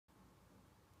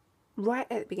Right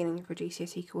at the beginning of your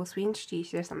GCSE course, we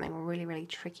introduced you to something really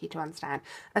tricky to understand,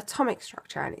 atomic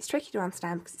structure. And it's tricky to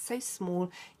understand because it's so small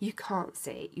you can't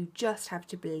see it. You just have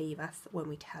to believe us when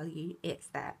we tell you it's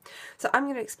there. So I'm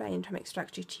going to explain atomic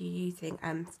structure to you using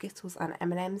Skittles and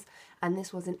M&Ms, and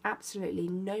this was an absolutely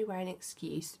no-brainer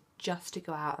excuse just to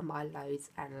go out and buy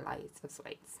loads and loads of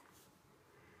sweets.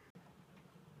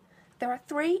 There are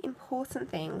three important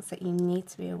things that you need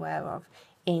to be aware of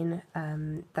in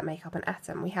that make up an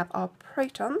atom. We have our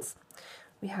protons,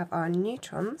 we have our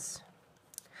neutrons,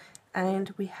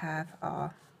 and we have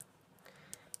our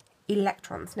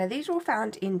electrons. Now these are all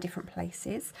found in different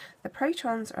places. The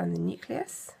protons are in the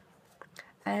nucleus,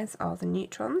 as are the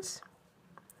neutrons,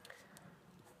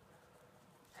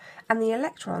 and the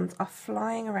electrons are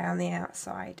flying around the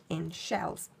outside in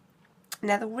shells.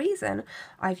 Now the reason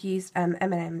I've used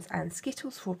M&Ms and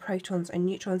Skittles for protons and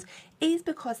neutrons is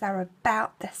because they're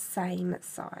about the same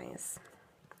size.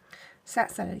 So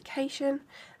that's the location,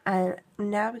 and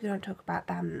now we're going to talk about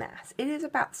their mass. It is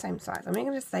about the same size. I'm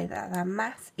going to say that their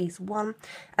mass is 1,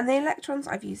 and the electrons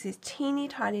I've used this teeny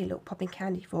tiny little popping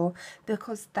candy for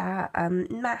because their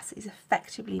mass is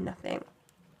effectively nothing.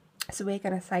 So we're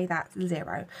going to say that's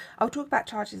 0. I'll talk about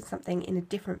charges and something in a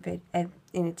different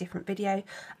video.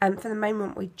 For the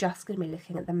moment, we're just going to be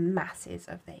looking at the masses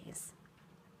of these.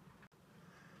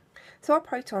 So our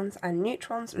protons and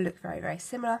neutrons look very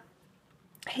similar.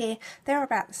 Here, they're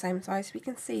about the same size. We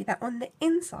can see that on the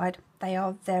inside, they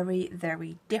are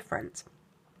very different.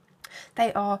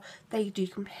 They do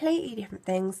completely different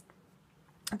things.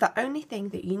 The only thing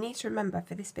that you need to remember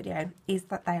for this video is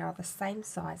that they are the same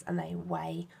size and they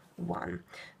weigh 1.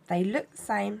 They look the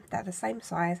same, they're the same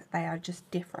size, they are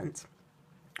just different.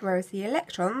 Whereas the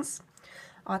electrons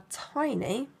are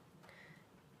tiny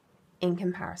in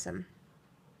comparison.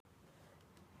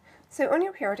 So on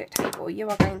your periodic table you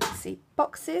are going to see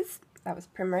boxes. That was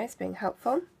Primrose being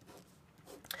helpful.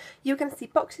 You're going to see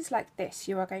boxes like this.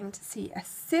 You are going to see a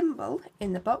symbol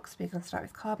in the box. We're going to start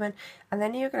with carbon, and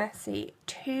then you're going to see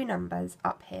 2 numbers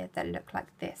up here that look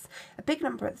like this. A big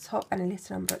number at the top and a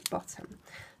little number at the bottom.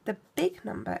 The big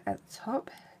number at the top,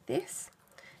 this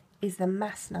is the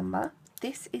mass number.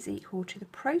 This is equal to the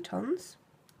protons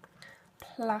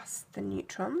plus the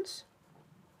neutrons.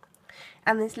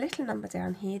 And this little number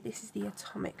down here, this is the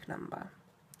atomic number.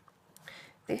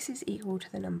 This is equal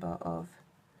to the number of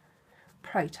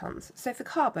protons. So for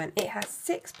carbon, it has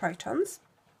 6 protons.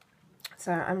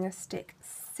 So I'm going to stick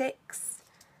 6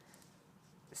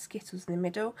 Skittles in the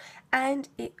middle, and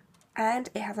it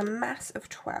has a mass of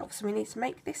 12. So we need to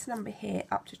make this number here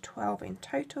up to 12 in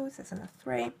total. So there's another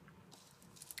 3,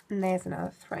 and there's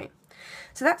another 3.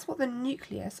 So that's what the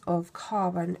nucleus of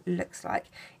carbon looks like.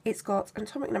 It's got an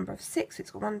atomic number of 6.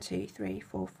 It's got 1, 2, 3,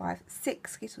 4, 5,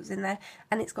 6 Skittles in there,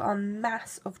 and it's got a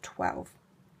mass of 12.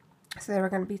 So there are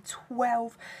going to be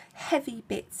 12 heavy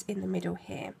bits in the middle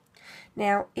here.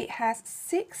 Now it has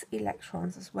 6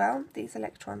 electrons as well. These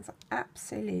electrons are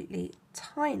absolutely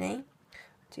tiny.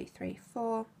 2, 3,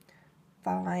 4,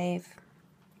 5,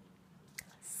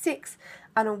 6,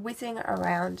 and are whizzing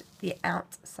around the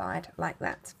outside like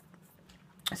that.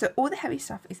 So all the heavy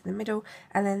stuff is in the middle,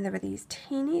 and then there are these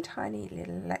teeny tiny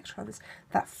little electrons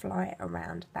that fly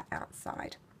around the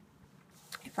outside.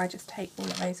 If I just take all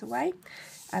of those away,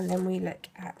 and then we look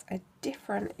at a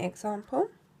different example.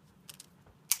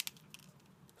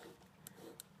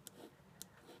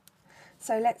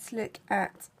 So let's look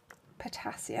at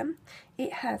potassium.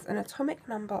 It has an atomic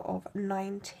number of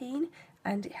 19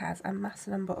 and it has a mass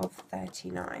number of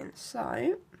 39.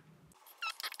 So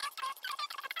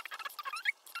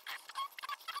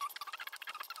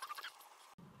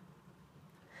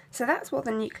that's what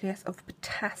the nucleus of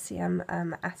potassium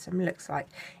atom looks like.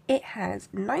 It has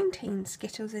 19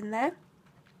 Skittles in there,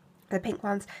 the pink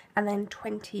ones, and then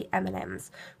 20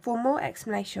 M&Ms. For more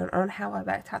explanation on how I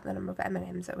worked out the number of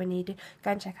M&Ms that we needed,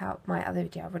 go and check out my other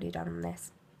video I've already done on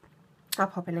this. I'll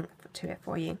pop a link to it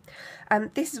for you.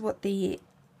 This is what the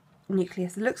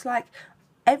nucleus looks like.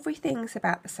 Everything's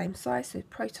about the same size, so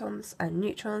protons and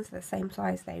neutrons are the same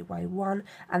size, they weigh 1,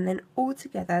 and then all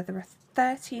together there are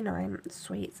 39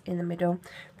 sweets in the middle.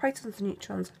 Protons and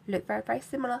neutrons look very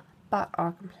similar, but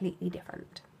are completely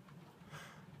different.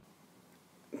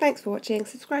 Thanks for watching.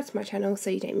 Subscribe to my channel so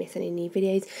you don't miss any new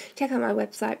videos. Check out my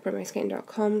website,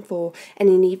 primroseskating.com, for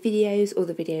any new videos, all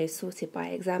the videos sorted by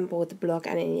exam board, the blog,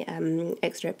 and any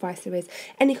extra advice there is.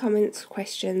 Any comments,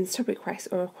 questions, topic requests,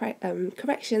 or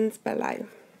corrections below.